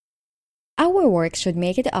Our work should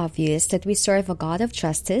make it obvious that we serve a God of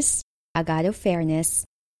justice, a God of fairness,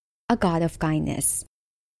 a God of kindness.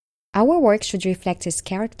 Our work should reflect His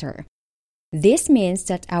character. This means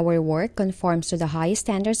that our work conforms to the highest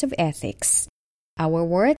standards of ethics. Our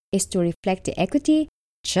work is to reflect the equity,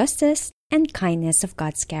 justice, and kindness of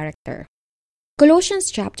God's character. Colossians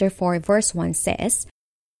chapter 4 verse 1 says,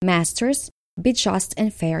 "Masters, be just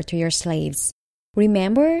and fair to your slaves.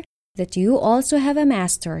 Remember that you also have a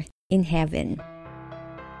master in heaven."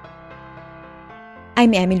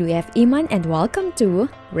 I'm Emily F. Iman and welcome to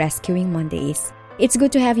Rescuing Mondays. It's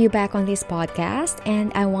good to have you back on this podcast,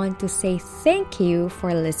 and I want to say thank you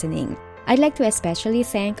for listening. I'd like to especially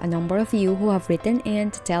thank a number of you who have written in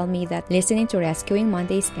to tell me that listening to Rescuing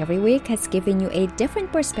Mondays every week has given you a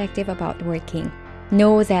different perspective about working.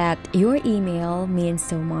 Know that your email means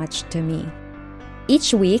so much to me.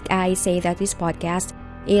 Each week, I say that this podcast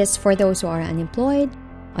is for those who are unemployed,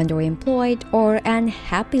 underemployed, or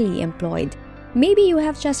unhappily employed. Maybe you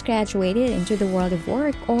have just graduated into the world of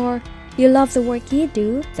work, or you love the work you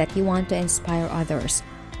do that you want to inspire others.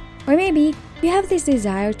 Or maybe you have this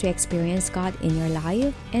desire to experience God in your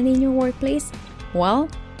life and in your workplace. Well,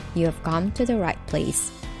 you have come to the right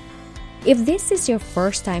place. If this is your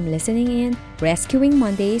first time listening in, Rescuing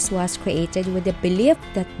Mondays was created with the belief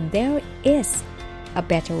that there is a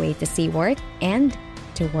better way to see work and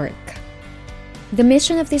to work. The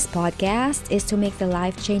mission of this podcast is to make the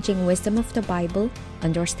life-changing wisdom of the Bible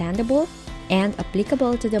understandable and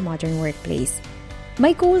applicable to the modern workplace.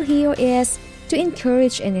 My goal here is to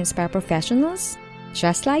encourage and inspire professionals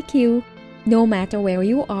just like you, no matter where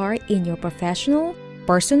you are in your professional,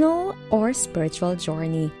 personal, or spiritual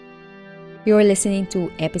journey. You're listening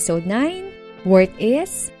to Episode 9, Work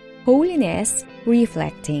is Holiness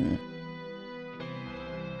Reflecting.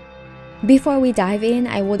 Before we dive in,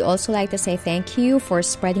 I would also like to say thank you for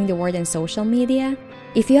spreading the word on social media.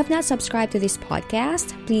 If you have not subscribed to this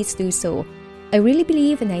podcast, please do so. I really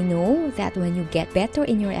believe and I know that when you get better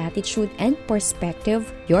in your attitude and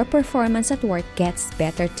perspective, your performance at work gets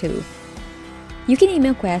better too. You can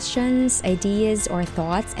email questions, ideas, or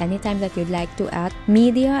thoughts anytime that you'd like to at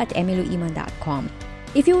media@emiluiman.com.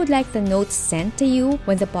 If you would like the notes sent to you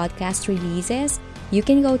when the podcast releases, you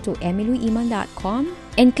can go to emiluiman.com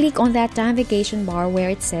and click on that navigation bar where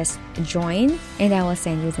it says Join, and I will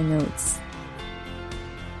send you the notes.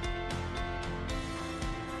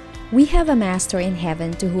 We have a master in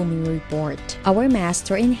heaven to whom we report. Our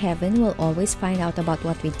master in heaven will always find out about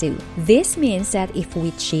what we do. This means that if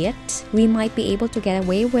we cheat, we might be able to get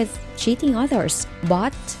away with cheating others,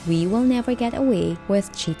 but we will never get away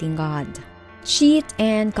with cheating God. Cheat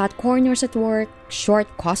and cut corners at work, short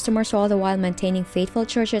customers all the while maintaining faithful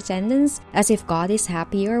church attendance as if God is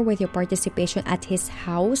happier with your participation at His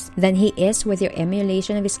house than He is with your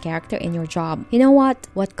emulation of His character in your job. You know what?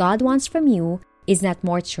 What God wants from you is not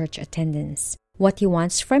more church attendance. What He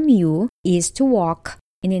wants from you is to walk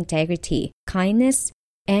in integrity, kindness,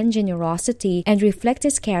 and generosity and reflect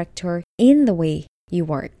His character in the way you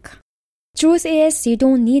work. Truth is, you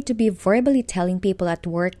don't need to be verbally telling people at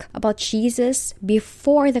work about Jesus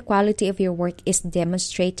before the quality of your work is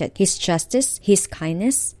demonstrated, His justice, His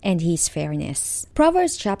kindness, and His fairness.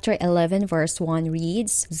 Proverbs chapter 11 verse 1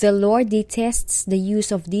 reads, "The Lord detests the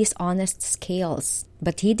use of dishonest scales,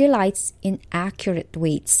 but He delights in accurate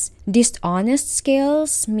weights." Dishonest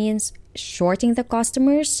scales means shorting the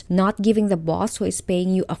customers, not giving the boss who is paying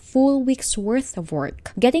you a full week's worth of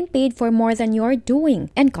work, getting paid for more than you're doing,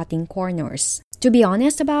 and cutting corners. To be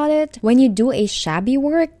honest about it, when you do a shabby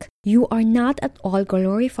work, you are not at all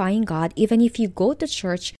glorifying God even if you go to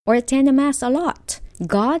church or attend a mass a lot.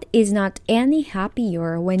 God is not any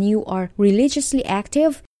happier when you are religiously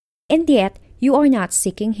active and yet you are not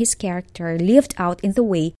seeking His character lived out in the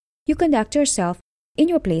way you conduct yourself in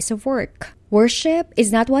your place of work. Worship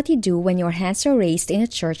is not what you do when your hands are raised in a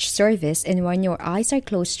church service and when your eyes are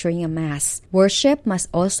closed during a mass. Worship must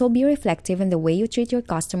also be reflective in the way you treat your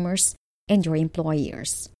customers and your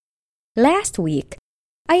employers. Last week,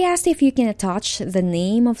 I asked if you can attach the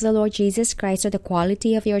name of the Lord Jesus Christ to the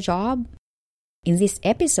quality of your job. In this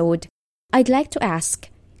episode, I'd like to ask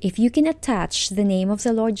if you can attach the name of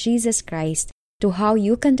the Lord Jesus Christ to how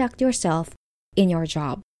you conduct yourself in your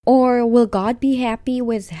job. Or will God be happy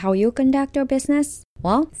with how you conduct your business?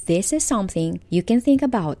 Well, this is something you can think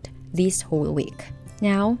about this whole week.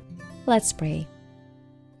 Now, let's pray.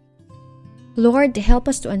 Lord, help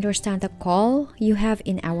us to understand the call you have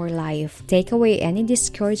in our life. Take away any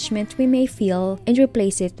discouragement we may feel and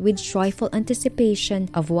replace it with joyful anticipation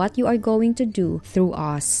of what you are going to do through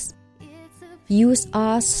us. Use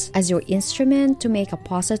us as your instrument to make a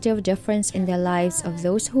positive difference in the lives of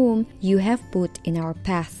those whom you have put in our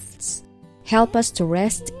paths. Help us to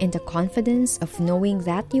rest in the confidence of knowing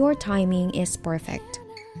that your timing is perfect.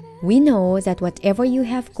 We know that whatever you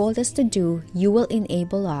have called us to do, you will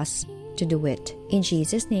enable us to do it. In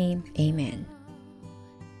Jesus' name, amen.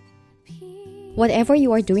 Whatever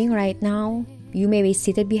you are doing right now, you may be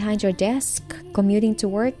seated behind your desk, commuting to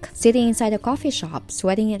work, sitting inside a coffee shop,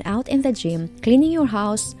 sweating it out in the gym, cleaning your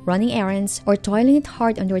house, running errands, or toiling it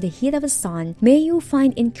hard under the heat of the sun. May you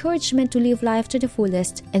find encouragement to live life to the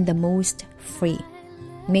fullest and the most free.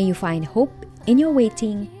 May you find hope in your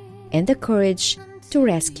waiting and the courage to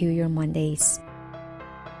rescue your Mondays.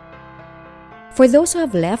 For those who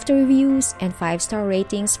have left reviews and 5-star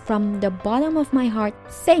ratings, from the bottom of my heart,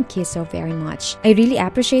 thank you so very much. I really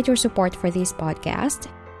appreciate your support for this podcast.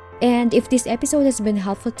 And if this episode has been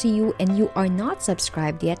helpful to you and you are not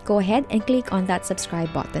subscribed yet, go ahead and click on that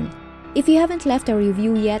subscribe button. If you haven't left a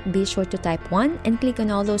review yet, be sure to type 1 and click on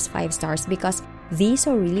all those 5 stars because these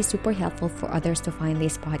are really super helpful for others to find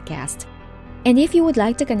this podcast. And if you would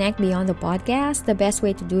like to connect beyond the podcast, the best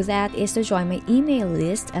way to do that is to join my email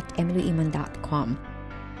list at emiluiman.com.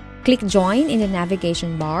 Click join in the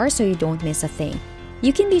navigation bar so you don't miss a thing.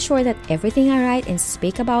 You can be sure that everything I write and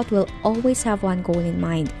speak about will always have one goal in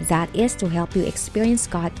mind. That is to help you experience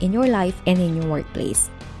God in your life and in your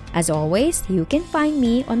workplace. As always, you can find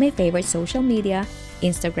me on my favorite social media,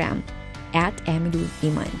 Instagram, at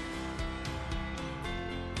emiluiman.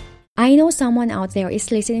 I know someone out there is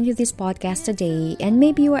listening to this podcast today, and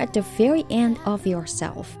maybe you are at the very end of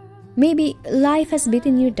yourself. Maybe life has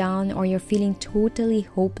beaten you down or you're feeling totally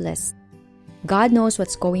hopeless. God knows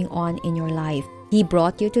what's going on in your life. He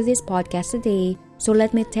brought you to this podcast today, so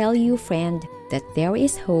let me tell you, friend, that there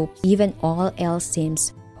is hope even all else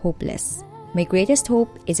seems hopeless. My greatest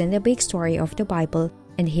hope is in the big story of the Bible,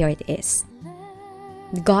 and here it is.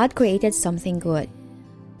 God created something good.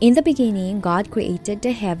 In the beginning, God created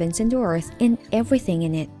the heavens and the earth and everything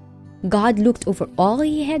in it. God looked over all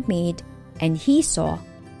He had made, and He saw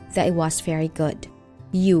that it was very good.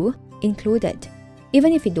 You included.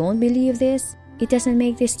 Even if you don't believe this, it doesn't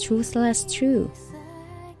make this truth less true.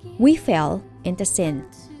 We fell into sin.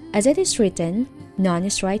 As it is written, none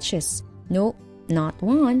is righteous. No, not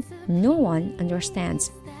one. No one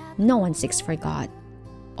understands. No one seeks for God.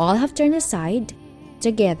 All have turned aside.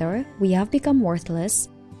 Together, we have become worthless.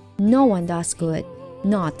 No one does good,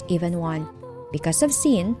 not even one. Because of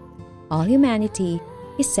sin, all humanity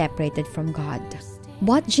is separated from God.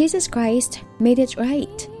 But Jesus Christ made it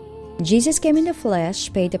right. Jesus came in the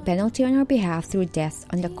flesh, paid the penalty on our behalf through death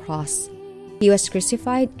on the cross. He was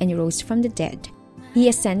crucified and rose from the dead. He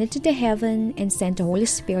ascended to the heaven and sent the Holy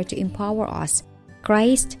Spirit to empower us.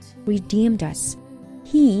 Christ redeemed us.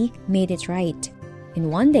 He made it right.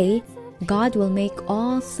 And one day, God will make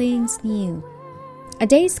all things new. A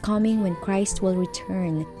day is coming when Christ will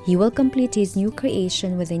return. He will complete His new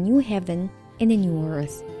creation with a new heaven and a new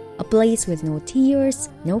earth. A place with no tears,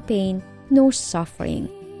 no pain, no suffering,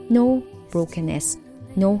 no brokenness,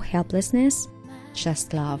 no helplessness,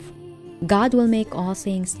 just love. God will make all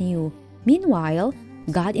things new. Meanwhile,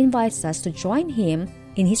 God invites us to join Him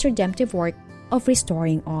in His redemptive work of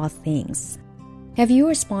restoring all things. Have you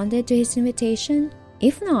responded to His invitation?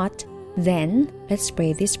 If not, then let's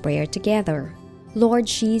pray this prayer together. Lord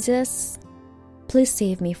Jesus, please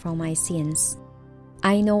save me from my sins.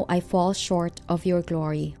 I know I fall short of your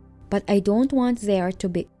glory, but I don't want there to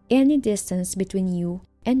be any distance between you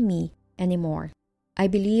and me anymore. I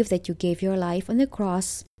believe that you gave your life on the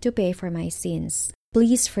cross to pay for my sins.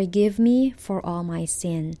 Please forgive me for all my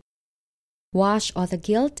sin. Wash all the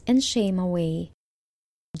guilt and shame away.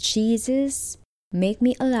 Jesus, make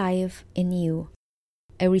me alive in you.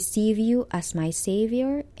 I receive you as my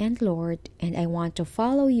Savior and Lord, and I want to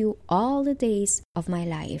follow you all the days of my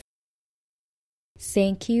life.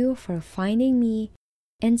 Thank you for finding me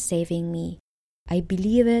and saving me. I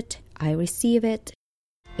believe it. I receive it.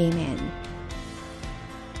 Amen.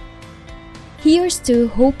 Here's to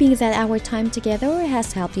hoping that our time together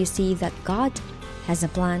has helped you see that God has a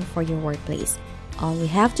plan for your workplace. All we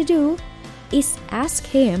have to do is ask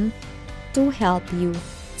Him to help you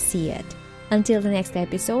see it. Until the next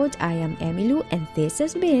episode, I am Emilu, and this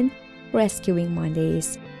has been Rescuing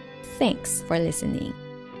Mondays. Thanks for listening.